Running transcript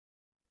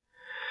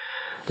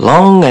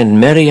Long and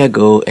merry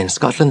ago in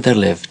Scotland there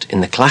lived,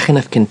 in the Clachan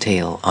of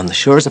Kintail, on the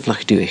shores of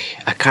Loch Duich,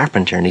 a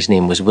carpenter, and his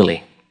name was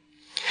Willie.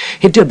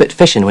 He'd do a bit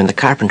fishing when the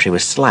carpentry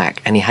was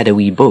slack, and he had a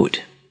wee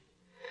boat.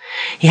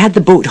 He had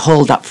the boat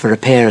hauled up for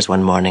repairs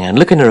one morning, and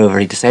looking her over,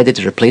 he decided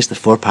to replace the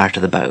forepart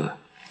of the bow.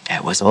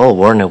 It was all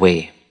worn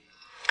away.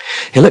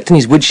 He looked in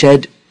his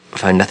woodshed,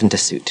 found nothing to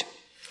suit.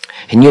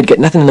 He knew he'd get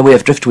nothing in the way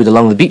of driftwood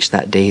along the beach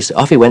that day, so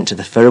off he went to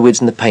the firwoods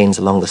and the pines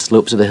along the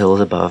slopes of the hills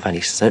above, and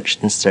he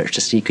searched and searched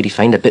to see could he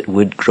find a bit of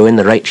wood grow in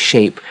the right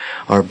shape,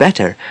 or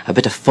better, a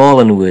bit of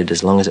fallen wood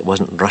as long as it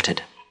wasn't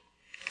rotted.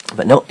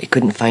 But no, he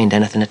couldn't find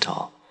anything at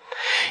all.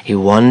 He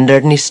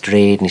wandered and he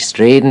strayed and he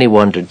strayed and he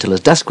wandered till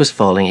as dusk was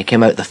falling he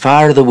came out the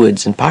far of the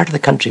woods in part of the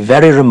country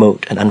very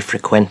remote and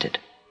unfrequented.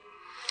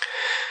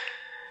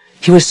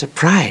 He was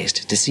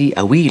surprised to see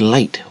a wee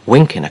light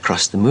winking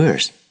across the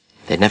moors.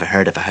 They'd never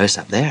heard of a house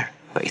up there,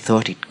 but he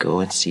thought he'd go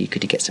and see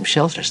could he get some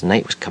shelter as the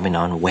night was coming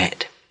on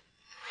wet.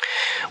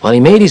 Well, he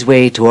made his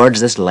way towards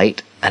this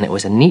light, and it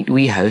was a neat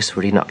wee house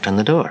where he knocked on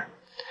the door.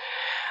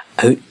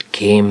 Out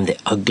came the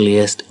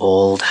ugliest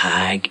old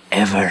hag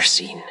ever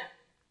seen.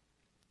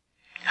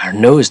 Her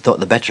nose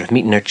thought the better of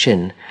meeting her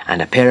chin,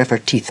 and a pair of her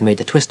teeth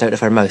made a twist out of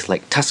her mouth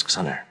like tusks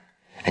on her.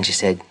 And she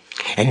said,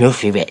 "An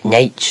awfully wet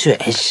night, so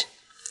it is."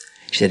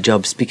 She had a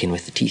job speaking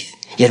with the teeth.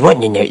 "You're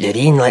wanting out the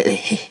rain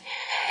lately."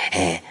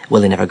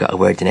 Willie never got a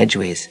word in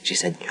edgeways. She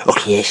said,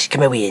 "Oh yes,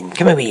 come away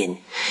in.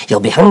 You'll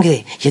be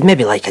hungry. You'd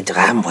maybe like a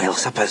dram while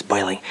supper's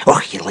boiling.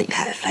 Oh, you'd like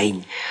that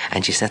fine."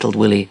 And she settled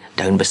Willie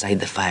down beside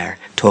the fire,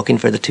 talking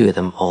for the two of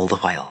them all the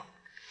while.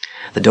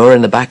 The door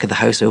in the back of the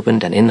house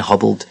opened, and in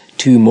hobbled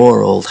two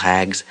more old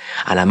hags,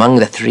 and among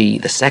the three,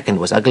 the second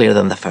was uglier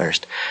than the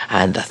first,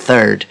 and the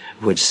third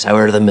would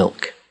sour the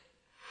milk.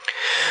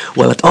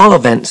 Well, at all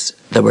events,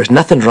 there was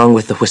nothing wrong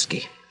with the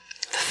whisky.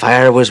 The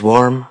fire was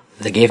warm,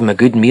 they gave him a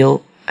good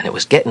meal, and it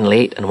was getting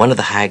late, and one of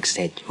the hags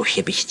said, "Oh,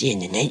 you'll be staying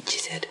the night," she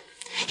said.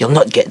 "You'll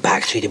not get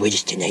back through the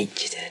woods tonight,"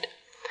 she said.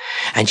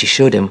 And she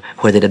showed him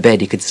where they'd a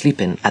bed he could sleep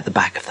in at the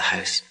back of the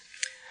house.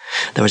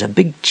 There was a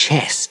big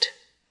chest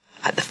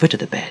at the foot of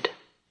the bed.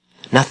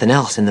 Nothing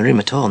else in the room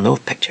at all, no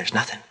pictures,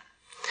 nothing.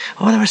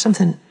 Oh, there was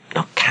something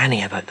not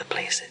canny about the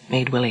place. It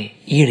made Willie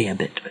eerie a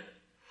bit, but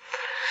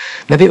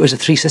maybe it was the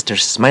three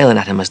sisters smiling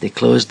at him as they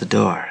closed the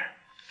door.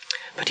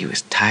 But he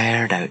was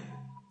tired out.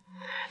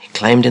 He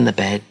climbed in the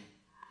bed,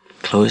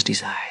 closed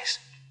his eyes.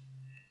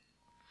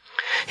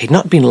 He'd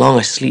not been long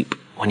asleep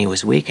when he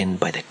was wakened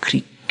by the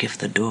creak of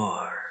the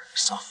door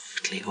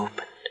softly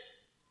opened.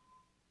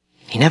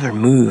 He never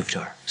moved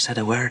or said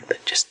a word,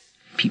 but just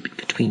peeped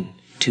between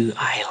two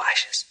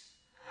eyelashes.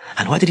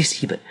 And what did he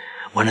see but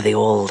one of the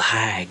old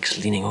hags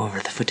leaning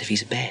over the foot of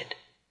his bed?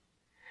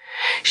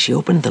 She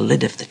opened the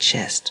lid of the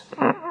chest,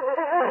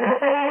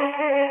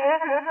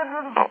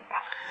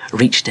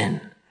 reached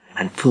in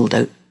and pulled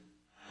out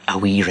a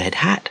wee red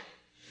hat.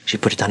 She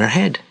put it on her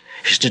head.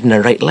 She stood on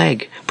her right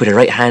leg, put her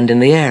right hand in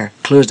the air,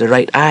 closed her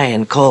right eye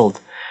and called,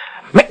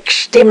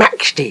 "Maxty,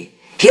 Maxty,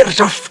 here's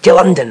off to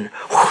London."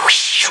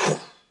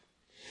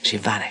 She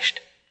vanished.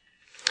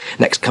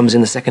 Next comes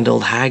in the second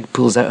old hag,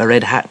 pulls out a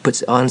red hat,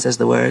 puts it on, says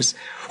the words,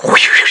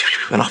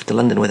 and off to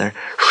London with her,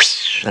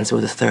 and so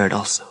the third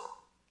also.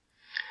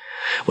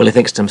 Willie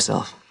thinks to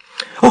himself,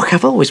 "Oh,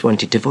 I've always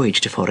wanted to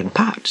voyage to foreign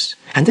parts,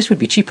 and this would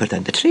be cheaper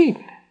than the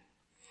train."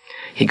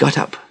 He got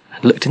up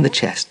and looked in the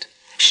chest.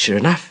 Sure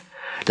enough,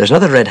 there's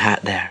another red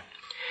hat there.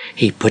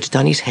 He put it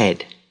on his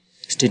head,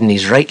 stood on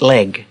his right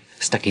leg,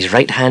 stuck his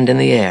right hand in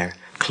the air,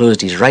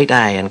 closed his right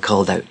eye and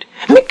called out,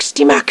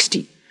 "Maxty,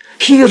 Maxty,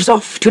 here's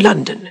off to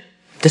London."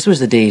 This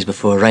was the days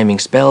before rhyming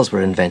spells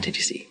were invented,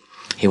 you see.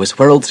 He was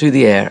whirled through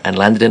the air and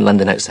landed in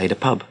London outside a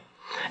pub.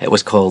 It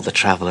was called the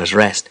Traveller's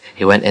Rest.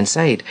 He went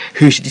inside.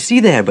 Who should he see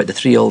there but the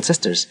three old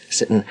sisters,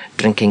 sitting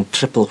drinking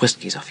triple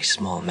whiskies off his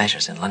small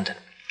measures in London.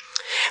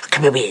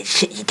 "Come away and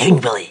sit you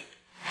down, Willie.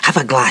 Have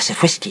a glass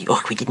of whisky.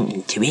 Oh, we didn't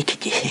mean to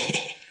wake you."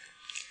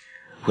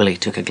 Willie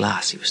took a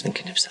glass. He was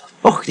thinking to himself,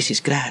 "Oh, this is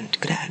grand.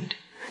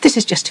 This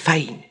is just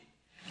fine."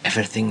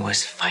 Everything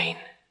was fine.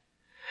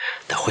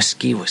 The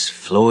whisky was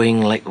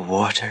flowing like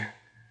water.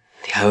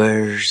 The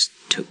hours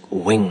took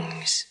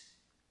wings.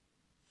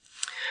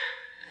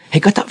 He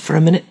got up for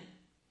a minute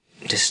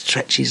to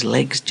stretch his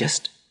legs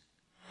just,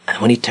 and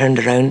when he turned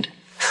around,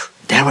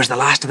 there was the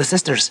last of the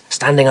sisters,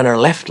 standing on her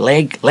left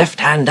leg, left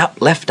hand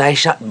up, left eye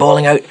shut,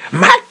 bawling out,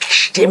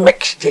 "Maxty,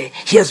 Maxty,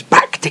 here's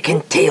back to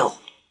Kintail."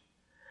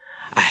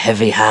 A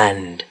heavy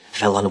hand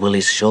fell on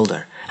Willie's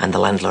shoulder, and the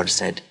landlord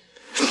said,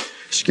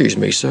 "Excuse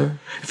me, sir.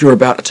 If you're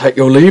about to take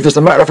your leave, there's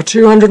a matter of a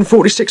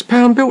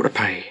 £246 bill to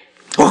pay."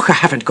 "Oh, I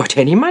haven't got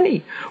any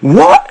money."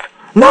 "What?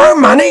 No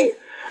money?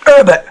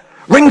 Herbert,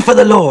 ring for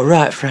the law."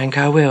 "Right, Frank,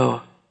 I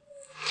will."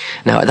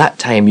 Now, at that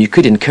time, you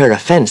could incur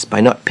offence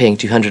by not paying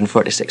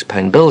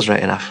 £246 bills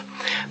right enough.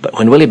 But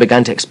when Willie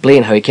began to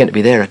explain how he came to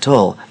be there at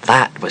all,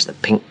 that was the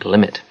pink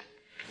limit.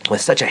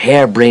 With such a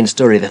harebrained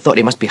story, they thought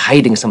he must be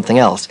hiding something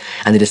else,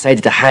 and they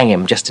decided to hang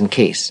him just in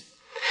case.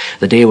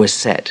 The day was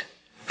set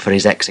for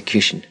his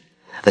execution.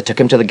 They took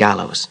him to the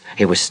gallows.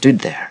 He was stood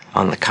there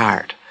on the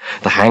cart.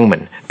 The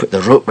hangman put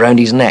the rope round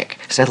his neck,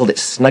 settled it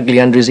snugly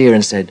under his ear,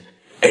 and said,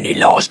 "Any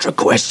last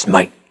requests,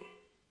 mate?"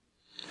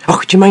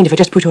 "Oh, do you mind if I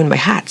just put on my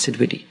hat?" said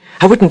Willie.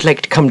 "I wouldn't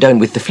like to come down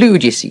with the flu,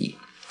 d'ye see."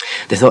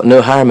 They thought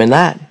no harm in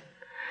that.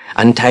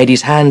 Untied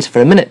his hands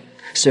for a minute,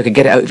 so he could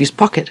get it out of his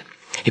pocket.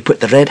 He put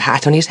the red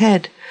hat on his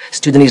head,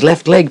 stood on his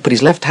left leg, put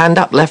his left hand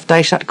up, left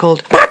eye shut,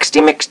 called,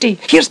 "Maxty Mixty,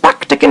 here's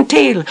Bactic and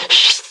Tail."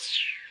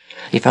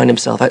 He found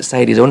himself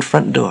outside his own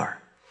front door.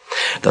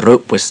 The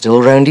rope was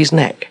still round his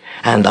neck,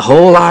 and the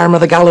whole arm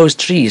of the gallows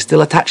tree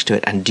still attached to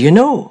it, and do you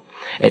know,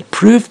 it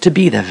proved to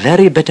be the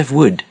very bit of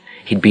wood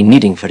he'd been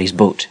needing for his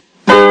boat.